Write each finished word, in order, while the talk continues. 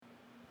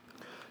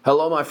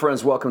Hello, my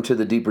friends. Welcome to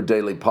the Deeper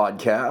Daily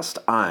Podcast.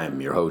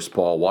 I'm your host,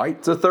 Paul White.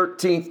 It's the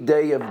 13th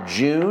day of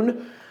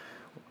June.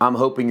 I'm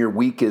hoping your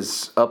week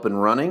is up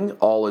and running.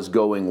 All is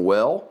going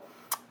well.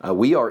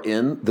 We are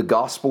in the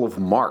Gospel of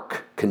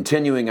Mark,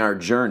 continuing our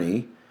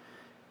journey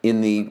in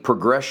the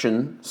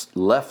progression,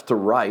 left to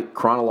right,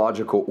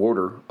 chronological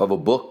order of a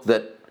book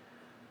that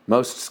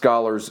most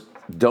scholars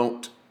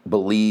don't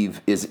believe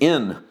is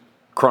in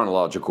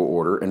chronological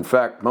order. In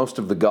fact, most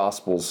of the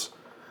Gospels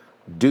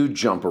do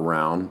jump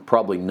around,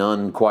 probably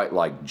none quite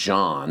like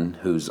John,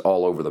 who's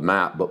all over the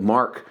map, but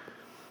Mark,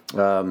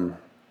 we're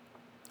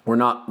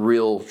not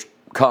real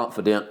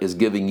confident is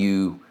giving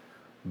you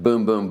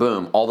boom, boom,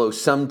 boom, although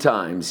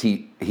sometimes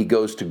he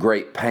goes to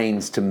great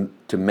pains to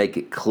make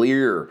it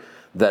clear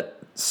that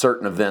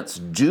certain events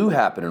do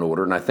happen in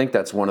order, and I think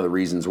that's one of the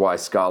reasons why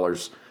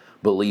scholars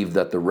believe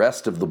that the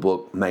rest of the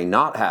book may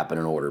not happen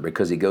in order,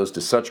 because he goes to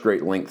such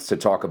great lengths to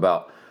talk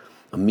about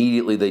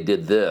immediately they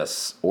did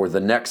this, or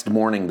the next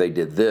morning they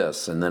did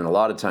this, and then a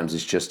lot of times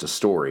it's just a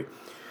story.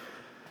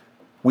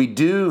 We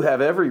do have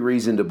every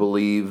reason to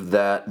believe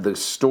that the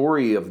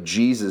story of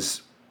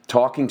Jesus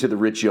talking to the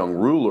rich young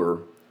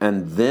ruler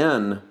and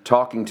then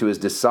talking to his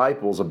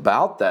disciples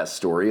about that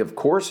story, of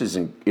course,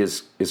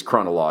 is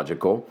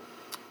chronological.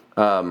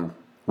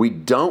 We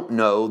don't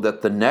know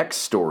that the next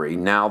story,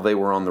 now they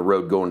were on the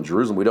road going to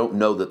Jerusalem, we don't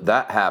know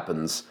that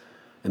happens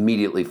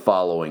immediately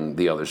following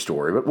the other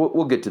story, but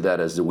we'll get to that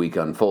as the week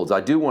unfolds.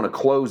 I do want to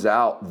close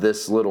out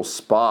this little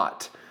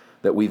spot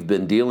that we've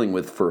been dealing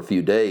with for a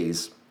few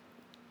days.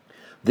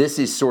 This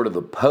is sort of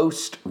the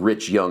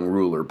post-rich young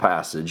ruler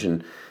passage,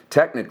 and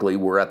technically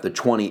we're at the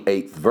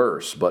 28th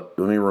verse, but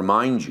let me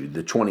remind you,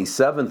 the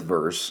 27th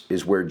verse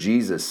is where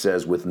Jesus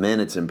says, with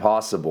men it's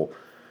impossible,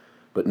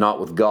 but not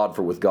with God,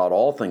 for with God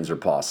all things are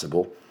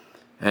possible.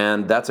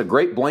 And that's a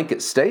great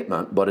blanket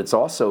statement, but it's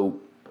also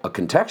a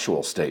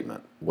contextual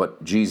statement.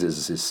 What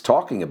Jesus is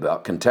talking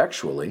about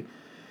contextually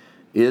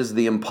is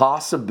the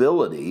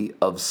impossibility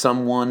of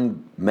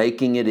someone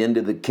making it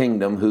into the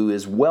kingdom who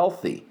is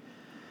wealthy.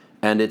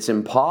 And it's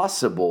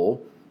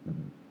impossible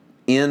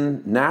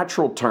in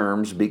natural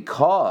terms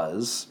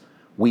because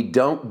we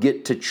don't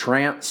get to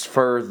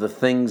transfer the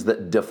things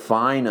that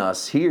define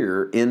us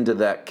here into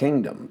that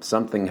kingdom.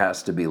 Something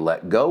has to be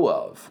let go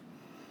of.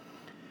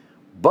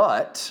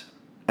 But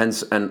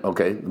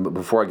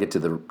before I get to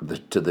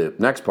the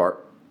next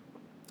part,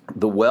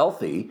 the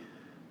wealthy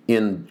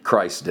in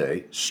Christ's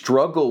day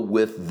struggle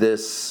with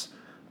this,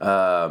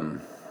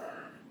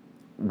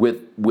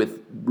 with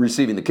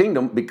receiving the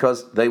kingdom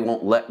because they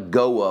won't let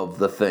go of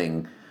the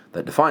thing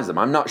that defines them.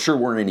 I'm not sure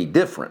we're any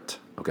different.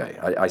 Okay,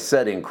 I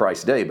said in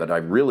Christ's day, but I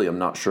really am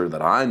not sure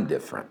that I'm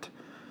different.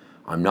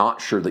 I'm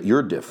not sure that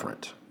you're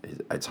different.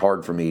 It's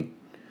hard for me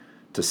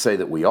to say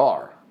that we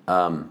are.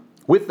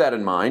 With that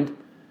in mind,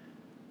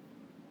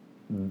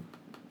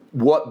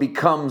 what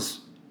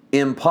becomes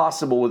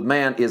impossible with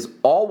man is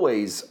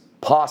always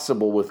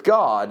possible with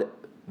God.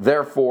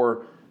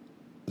 Therefore,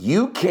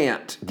 you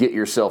can't get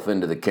yourself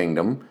into the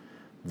kingdom.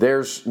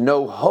 There's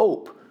no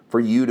hope for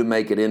you to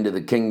make it into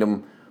the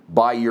kingdom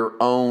by your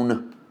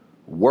own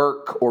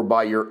work or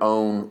by your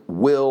own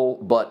will,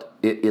 but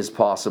it is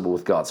possible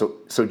with God.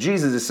 So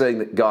Jesus is saying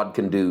that God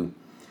can do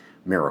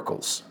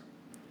miracles.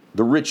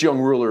 The rich young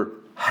ruler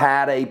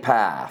had a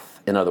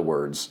path, in other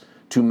words,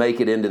 to make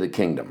it into the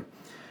kingdom.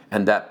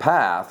 And that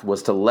path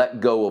was to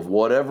let go of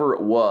whatever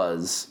it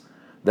was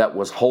that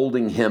was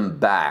holding him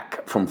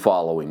back from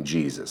following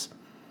Jesus.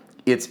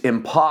 It's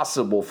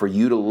impossible for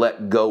you to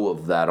let go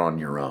of that on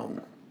your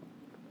own.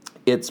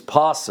 It's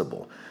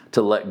possible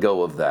to let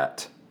go of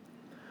that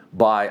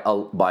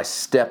by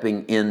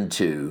stepping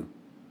into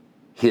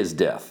his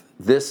death.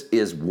 This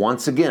is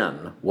once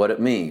again what it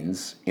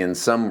means in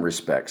some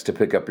respects to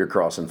pick up your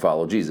cross and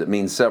follow Jesus. It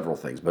means several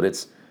things, but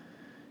it's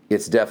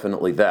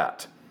definitely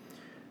that.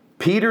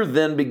 Peter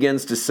then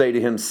begins to say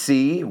to him,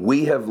 "See,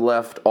 we have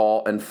left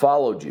all and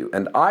followed you."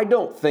 And I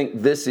don't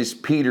think this is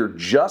Peter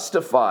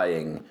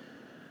justifying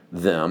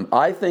them.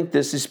 I think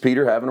this is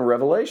Peter having a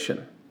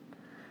revelation.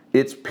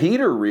 It's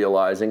Peter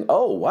realizing,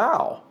 oh,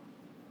 wow.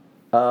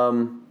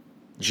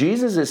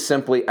 Jesus is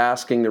simply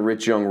asking the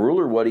rich young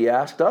ruler what he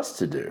asked us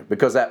to do.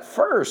 Because at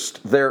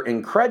first, they're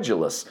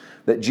incredulous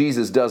that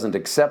Jesus doesn't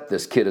accept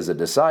this kid as a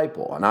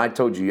disciple. And I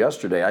told you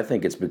yesterday, I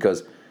think it's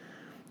because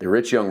the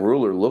rich young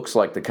ruler looks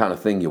like the kind of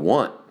thing you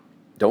want.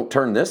 Don't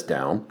turn this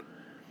down.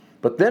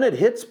 But then it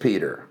hits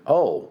Peter.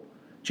 Oh,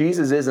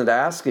 Jesus isn't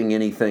asking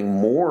anything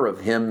more of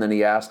him than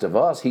he asked of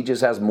us. He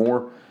just has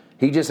more.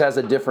 He just has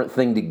a different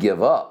thing to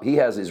give up. He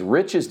has his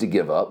riches to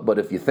give up. But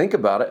if you think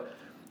about it,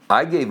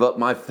 I gave up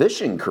my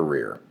fishing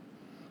career.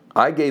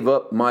 I gave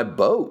up my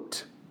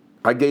boat.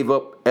 I gave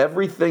up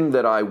everything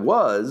that I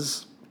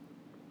was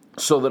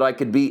so that I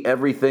could be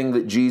everything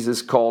that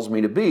Jesus calls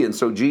me to be. And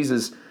so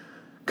Jesus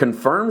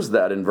confirms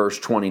that in verse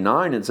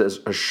 29 and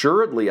says,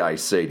 "Assuredly I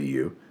say to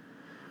you,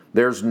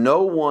 there's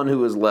no one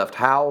who has left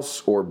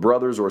house or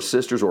brothers or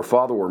sisters or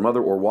father or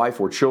mother or wife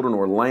or children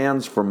or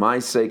lands for my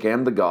sake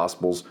and the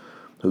gospel's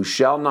who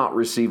shall not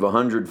receive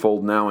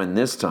 100-fold now in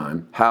this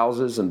time,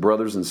 houses and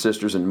brothers and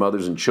sisters and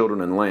mothers and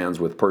children and lands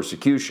with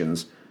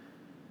persecutions,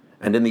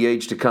 and in the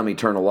age to come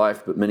eternal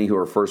life, but many who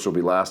are first will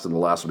be last and the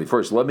last will be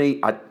first. Let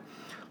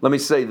me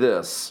say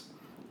this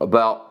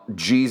about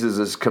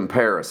Jesus'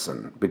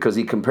 comparison, because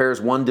he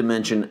compares one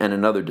dimension and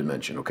another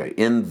dimension, okay?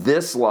 In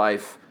this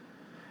life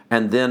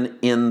and then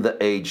in the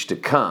age to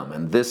come.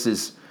 And this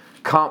is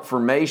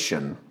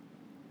confirmation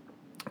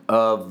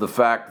of the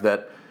fact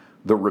that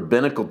the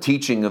rabbinical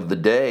teaching of the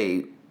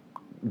day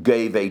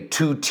gave a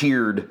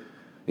two-tiered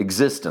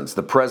existence,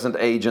 the present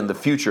age and the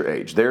future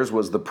age. Theirs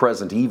was the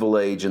present evil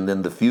age and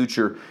then the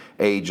future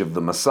age of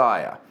the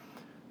Messiah.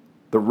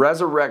 The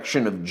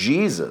resurrection of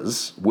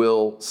Jesus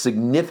will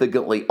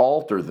significantly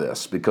alter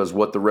this, because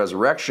what the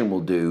resurrection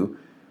will do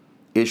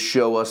is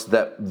show us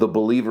that the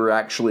believer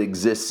actually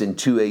exists in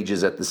two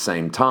ages at the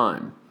same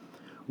time.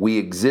 We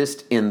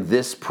exist in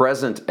this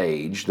present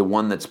age, the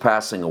one that's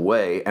passing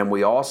away, and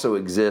we also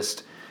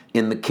exist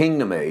in the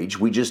kingdom age.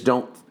 We just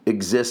don't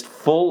exist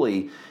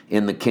fully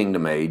in the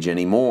kingdom age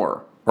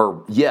anymore,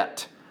 or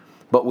yet.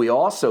 But we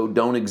also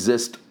don't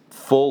exist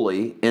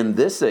fully in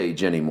this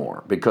age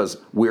anymore, because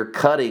we're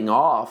cutting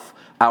off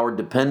our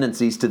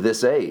dependencies to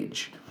this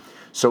age.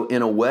 So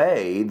in a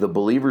way, the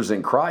believers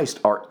in Christ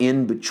are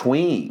in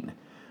between.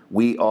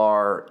 We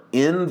are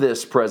in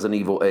this present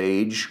evil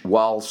age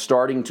while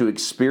starting to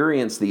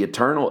experience the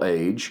eternal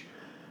age.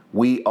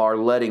 We are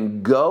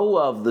letting go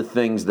of the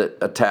things that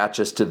attach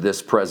us to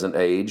this present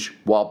age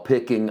while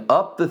picking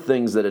up the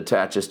things that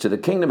attach us to the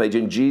kingdom age.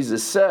 And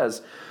Jesus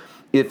says,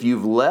 if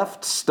you've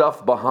left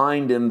stuff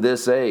behind in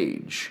this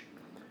age,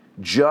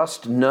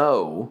 just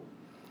know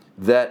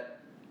that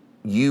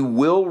you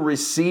will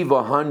receive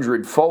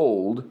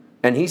 100-fold.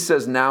 And he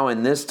says now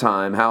in this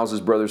time,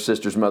 houses, brothers,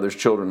 sisters, mothers,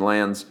 children,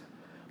 lands,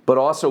 but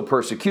also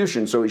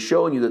persecution. So he's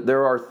showing you that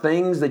there are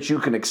things that you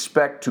can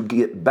expect to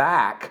get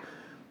back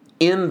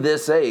in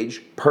this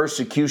age.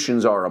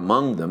 Persecutions are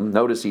among them.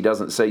 Notice he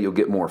doesn't say you'll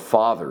get more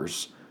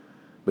fathers,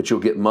 but you'll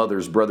get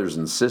mothers, brothers,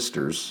 and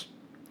sisters.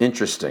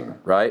 Interesting,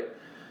 right?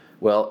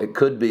 Well, it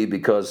could be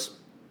because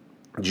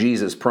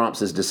Jesus prompts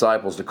his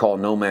disciples to call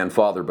no man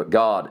father but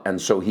God,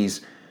 and so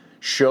he's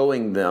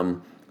showing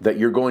them that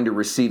you're going to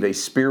receive a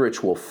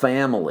spiritual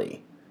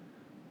family.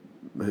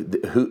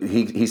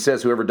 He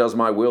says, whoever does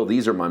my will,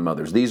 these are my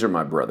mothers, these are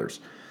my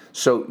brothers.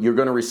 So you're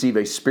going to receive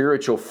a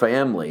spiritual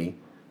family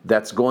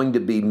that's going to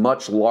be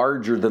much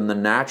larger than the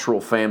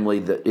natural family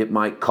that it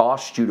might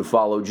cost you to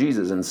follow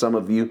Jesus. And some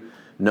of you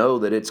know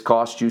that it's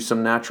cost you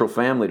some natural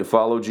family to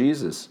follow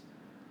Jesus.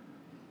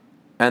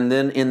 And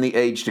then in the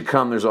age to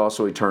come, there's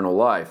also eternal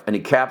life. And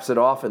he caps it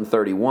off in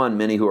 31,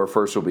 many who are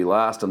first will be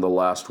last, and the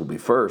last will be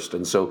first.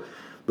 And so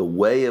the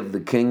way of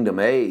the kingdom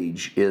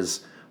age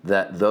is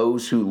that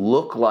those who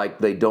look like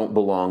they don't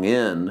belong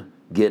in,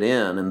 get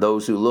in, and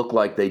those who look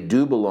like they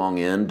do belong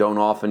in, don't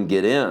often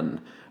get in.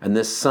 And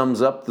this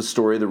sums up the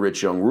story of the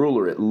rich young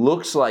ruler. It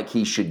looks like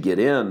he should get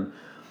in,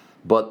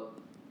 but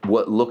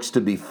what looks to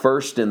be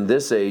first in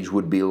this age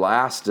would be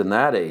last in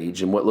that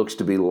age, and what looks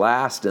to be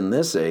last in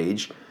this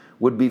age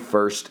would be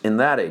first in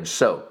that age.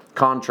 So,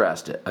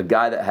 contrast it. A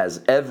guy that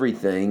has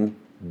everything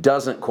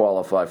doesn't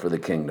qualify for the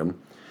kingdom.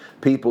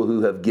 People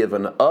who have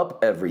given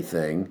up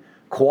everything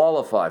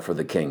qualify for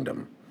the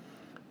kingdom.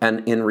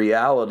 And in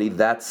reality,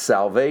 that's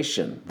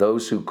salvation.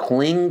 Those who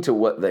cling to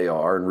what they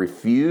are and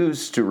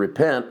refuse to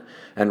repent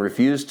and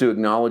refuse to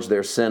acknowledge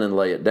their sin and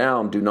lay it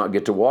down do not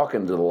get to walk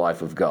into the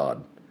life of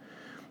God.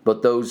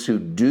 But those who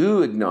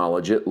do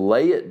acknowledge it,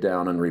 lay it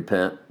down and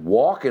repent,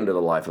 walk into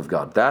the life of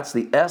God. That's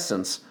the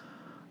essence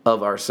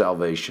of our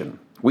salvation.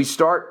 We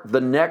start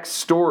the next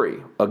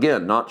story.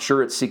 Again, not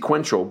sure it's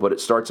sequential, but it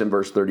starts in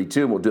verse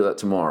 32, and we'll do that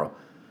tomorrow.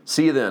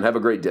 See you then. Have a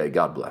great day.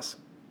 God bless.